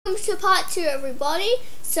to part 2, everybody.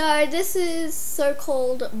 So this is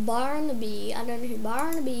so-called Barnaby. I don't know who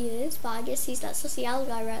Barnaby is, but I guess he's that social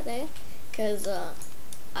guy right there, because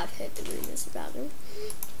I've heard the rumors about him.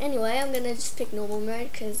 Anyway, I'm gonna just pick normal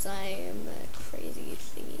mode because I am a crazy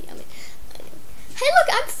thingy. I mean, hey, look,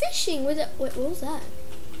 I'm fishing with it. Wait, what was that?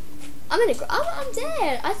 I'm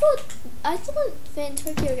dead. I thought Fan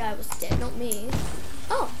Tokyo guy was dead, not me.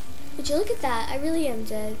 Oh, would you look at that? I really am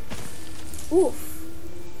dead. Oof.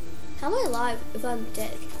 How am I alive if I'm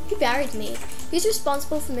dead? Who buried me? Who's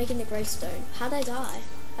responsible for making the gravestone? How'd I die?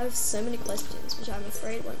 I have so many questions, which I'm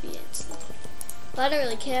afraid won't be answered. But I don't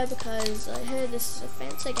really care because I heard this is a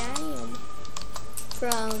fancy game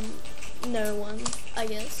from no one, I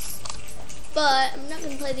guess. But I'm not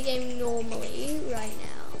going to play the game normally right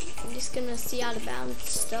now. I'm just going to see out of bounds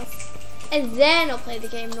stuff. And then I'll play the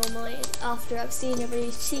game normally after I've seen every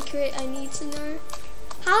secret I need to know.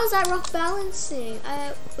 How's that rock balancing?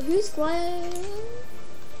 Who's Gwen?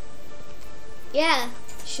 Yeah,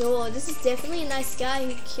 sure. This is definitely a nice guy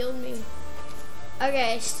who killed me.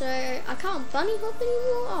 Okay, so I can't bunny hop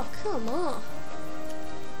anymore? Oh, come on.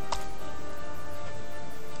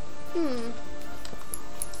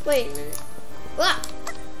 Wait a minute. Ah.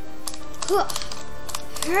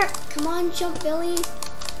 Come on, jump, Billie.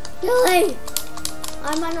 Billie!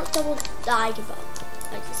 I might not double. I give up.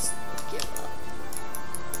 I just give up.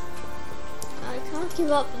 I can't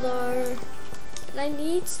give up though. And I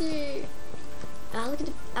need to. I'll look at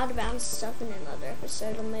the out of bounds stuff in another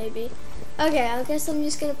episode or maybe. Okay, I guess I'm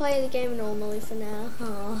just gonna play the game normally for now.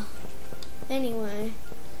 Oh. Anyway,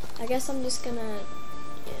 I guess I'm just gonna.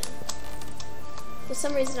 Yeah. For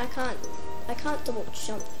some reason I can't double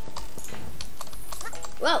jump.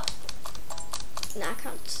 Whoa! Nah, I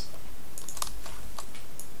can't.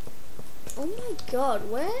 Oh my god,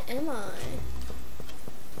 where am I?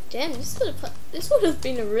 Damn, this would have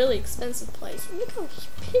been a really expensive place. Look how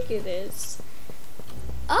big it is.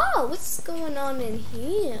 Oh, what's going on in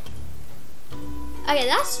here? Okay,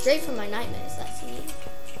 that's straight from my nightmares, that's me.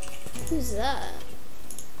 Who's that?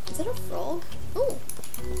 Is that a frog? Oh.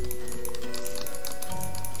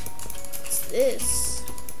 What's this?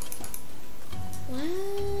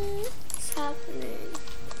 What's happening?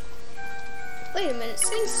 Wait a minute,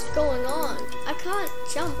 something's going on. I can't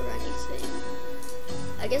jump or anything.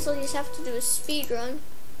 I guess I'll just have to do a speed run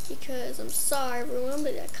because I'm sorry everyone,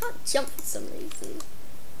 but I can't jump for some reason.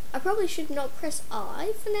 I probably should not press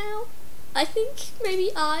I for now. I think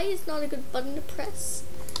maybe I is not a good button to press.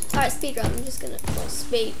 Alright, speed run. I'm just gonna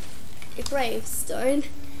speed a gravestone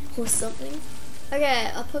or something.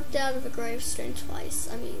 Okay, I popped out of a gravestone twice.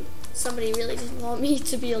 I mean, somebody really didn't want me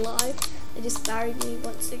to be alive. They just buried me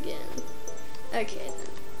once again. Okay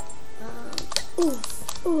then.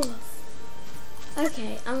 Oof.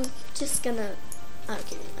 Okay, I'm just gonna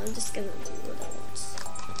do what I want.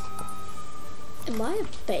 Am I a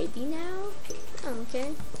baby now? Oh,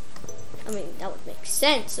 okay. I mean, that would make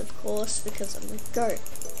sense, of course, because I'm a goat,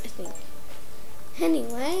 I think.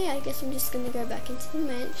 Anyway, I guess I'm just gonna go back into the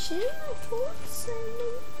mansion, of course.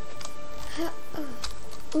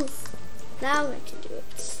 Oof. Now I'm going to do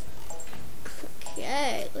it.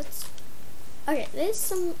 Okay, okay, there's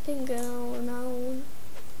something going on.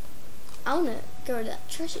 I wanna go to that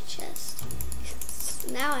treasure chest.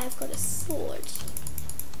 Now I've got a sword.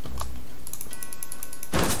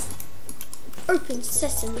 Open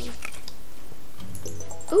sesame.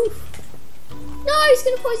 Oof. No, he's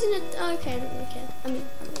gonna poison it. Okay, I don't really care. I mean,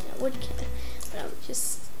 I would care. But I'm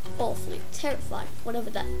just awfully terrified. Whatever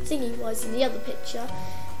that thingy was in the other picture.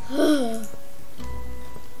 Oh,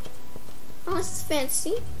 this is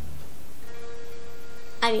fancy.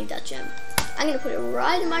 I need that gem. I'm gonna put it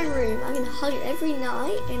right in my room. I'm gonna hug it every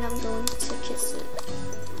night and I'm going to kiss it.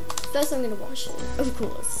 First I'm gonna wash it, of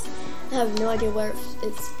course. I have no idea where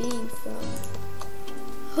it's been from.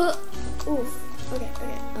 Huh. Oof. Okay.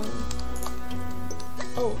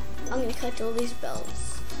 Oh, I'm gonna collect all these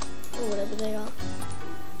bells. Or whatever they are.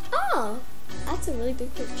 Oh! That's a really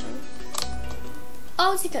big picture.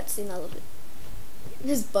 Oh, it's a cutscene, I love it.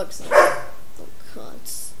 There's bugs in it. Oh god.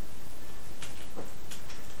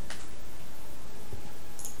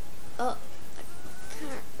 Oh, I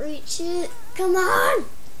can't reach it. Come on!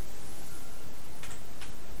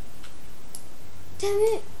 Damn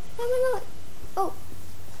it! Oh my god! Oh.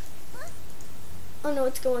 Oh no,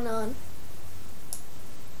 what's going on?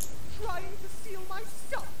 Trying to steal my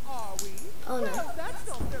stuff, are we? Oh no. Well, that's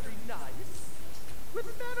not very nice. With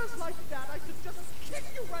manners like that, I should just kick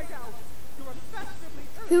you right out. You're unfashionably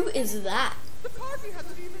early. Who is that? The party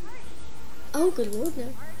hasn't even. Oh, good lord,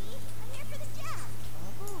 no.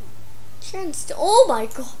 Oh. Oh my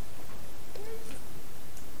god.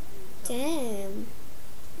 Damn.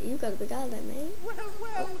 You got a big eye there, mate.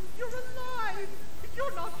 Well, you're alive.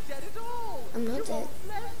 You're not dead at all. I'm not You're dead. all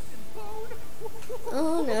flesh and bone.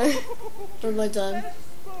 Oh no. What have I done? Flesh,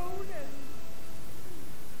 bone, and...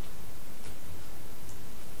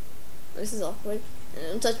 This is awkward.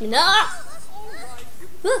 Don't touch me. No! All right, you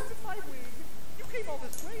twisted my wing. You came all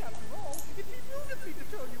this way after all. It'd be rude of me to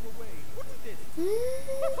turn you away, wouldn't it?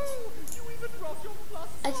 You even brought your plus.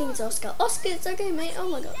 I think it's Oscar. Oscar, it's okay, mate. Oh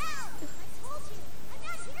my god.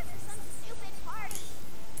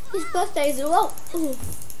 His birthday is well. Ooh.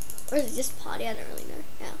 Or is it just a party? I don't really know.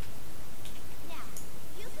 Yeah.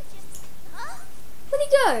 Where'd he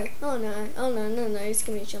go? Oh no. Oh no, no, no. He's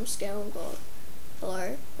gonna be a jump scare. Oh god.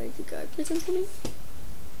 Hello? Where'd you go? Please come to me.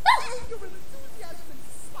 Your enthusiasm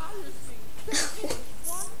inspires me. There is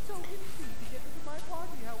one token fee to get into my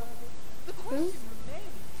party, however. The question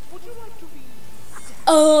remains, would you like to be...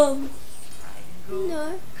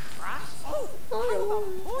 No. Crushed? Oh, Oh. how about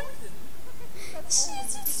poison?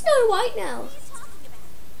 She's Snow White now.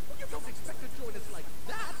 You don't expect to join us like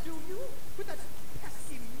that, do you? With that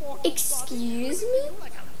pesky mortal Excuse body me?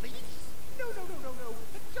 like a leech? No. It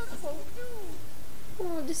just won't do.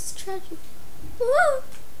 Oh, this is tragic. Oh.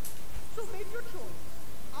 So make your choice.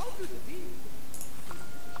 I'll do the deed.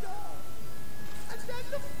 And then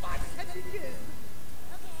the fun can begin.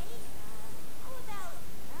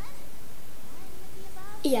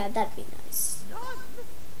 Yeah, that'd be nice. None?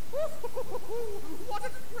 What a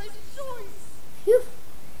great choice. Phew.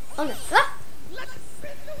 Oh no. Ah. Let's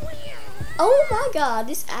spin the wheel. Oh my god,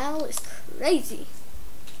 this owl is crazy.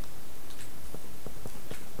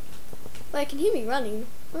 Wait, I can hear me running.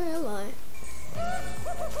 Where am I?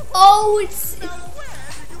 Oh, it's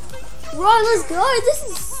right. Let's go.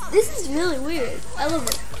 This is really weird. I love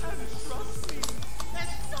it.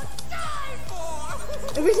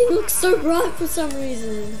 Everything looks so bright for some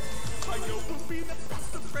reason.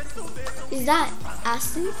 Is that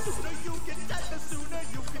acid?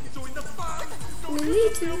 We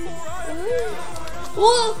need to.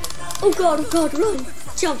 Whoa! Oh god, run!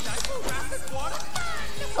 Jump!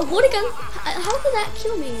 A water gun? How did that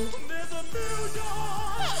kill me?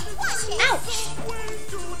 Ouch!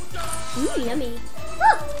 Ooh, yummy.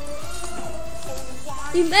 Ah!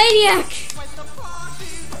 You maniac!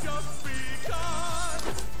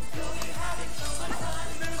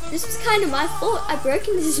 This was kind of my fault. I broke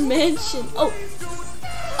into this mansion. Oh!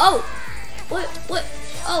 What?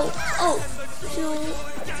 Oh!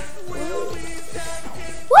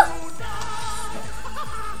 What?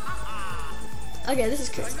 Okay, this is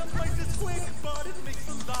crazy.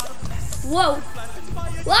 Whoa!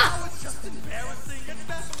 Wow!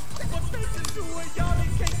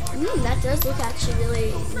 That does look actually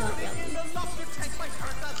really not yummy.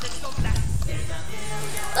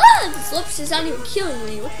 Ah! This lobster's not even killing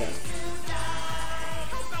me. What the?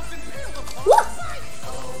 Whoa!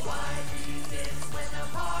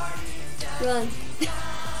 Run.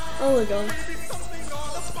 Oh my god.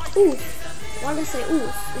 Oof. Why did I say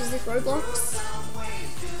oof? Is this Roblox?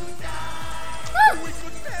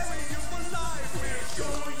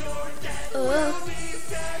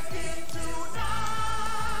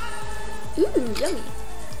 Ooh, yummy.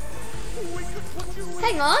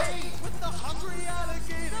 Hang on.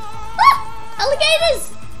 Ah! Alligators!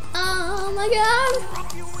 Oh my god.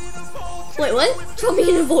 Wait, what? Drop me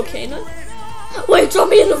in a volcano? Wait, drop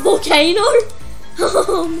me in a volcano?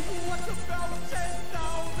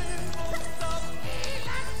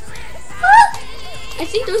 I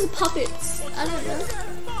think those are puppets. I don't know.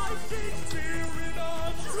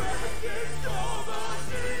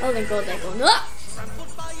 Oh my god, they're gone. Ah!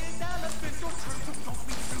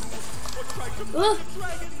 Whoa.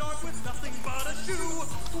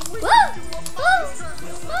 Whoa.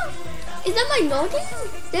 Is that my noggin?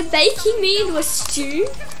 They're baking me into a stew?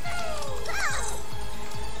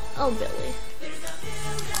 Oh, Billie.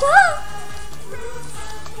 Whoa.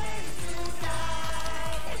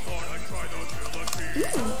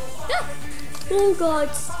 Yeah. Oh god.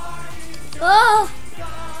 Oh.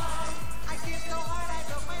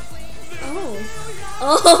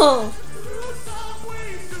 Oh.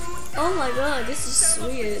 Oh my god, this is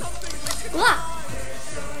weird. Blah.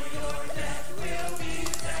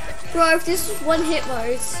 Bro, if this was one hit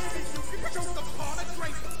mode.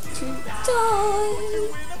 To die.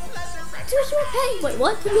 To your pain. Wait,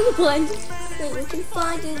 what? Put me in the blend. Then we can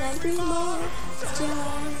find an angry more.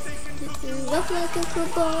 Die. You look like a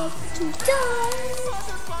football. To die.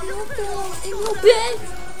 You'll fall in your bed.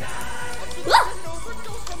 What?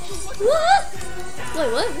 What? Wait,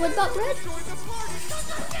 what? What about bread?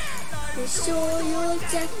 For sure your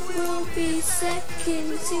death will be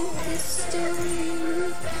second to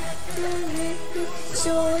history.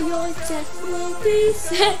 sure your death will be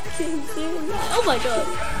second to none. Oh my god.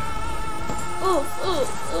 Oof, oof,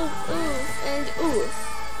 oof, oof, and oof.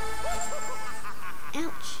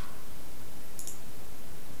 Ouch.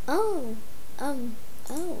 Oh,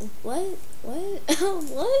 what?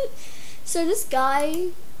 What? So this guy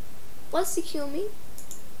wants to kill me,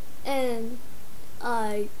 and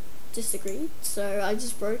I disagreed. So I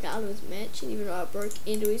just broke out of his mansion, even though I broke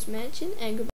into his mansion, and goodbye.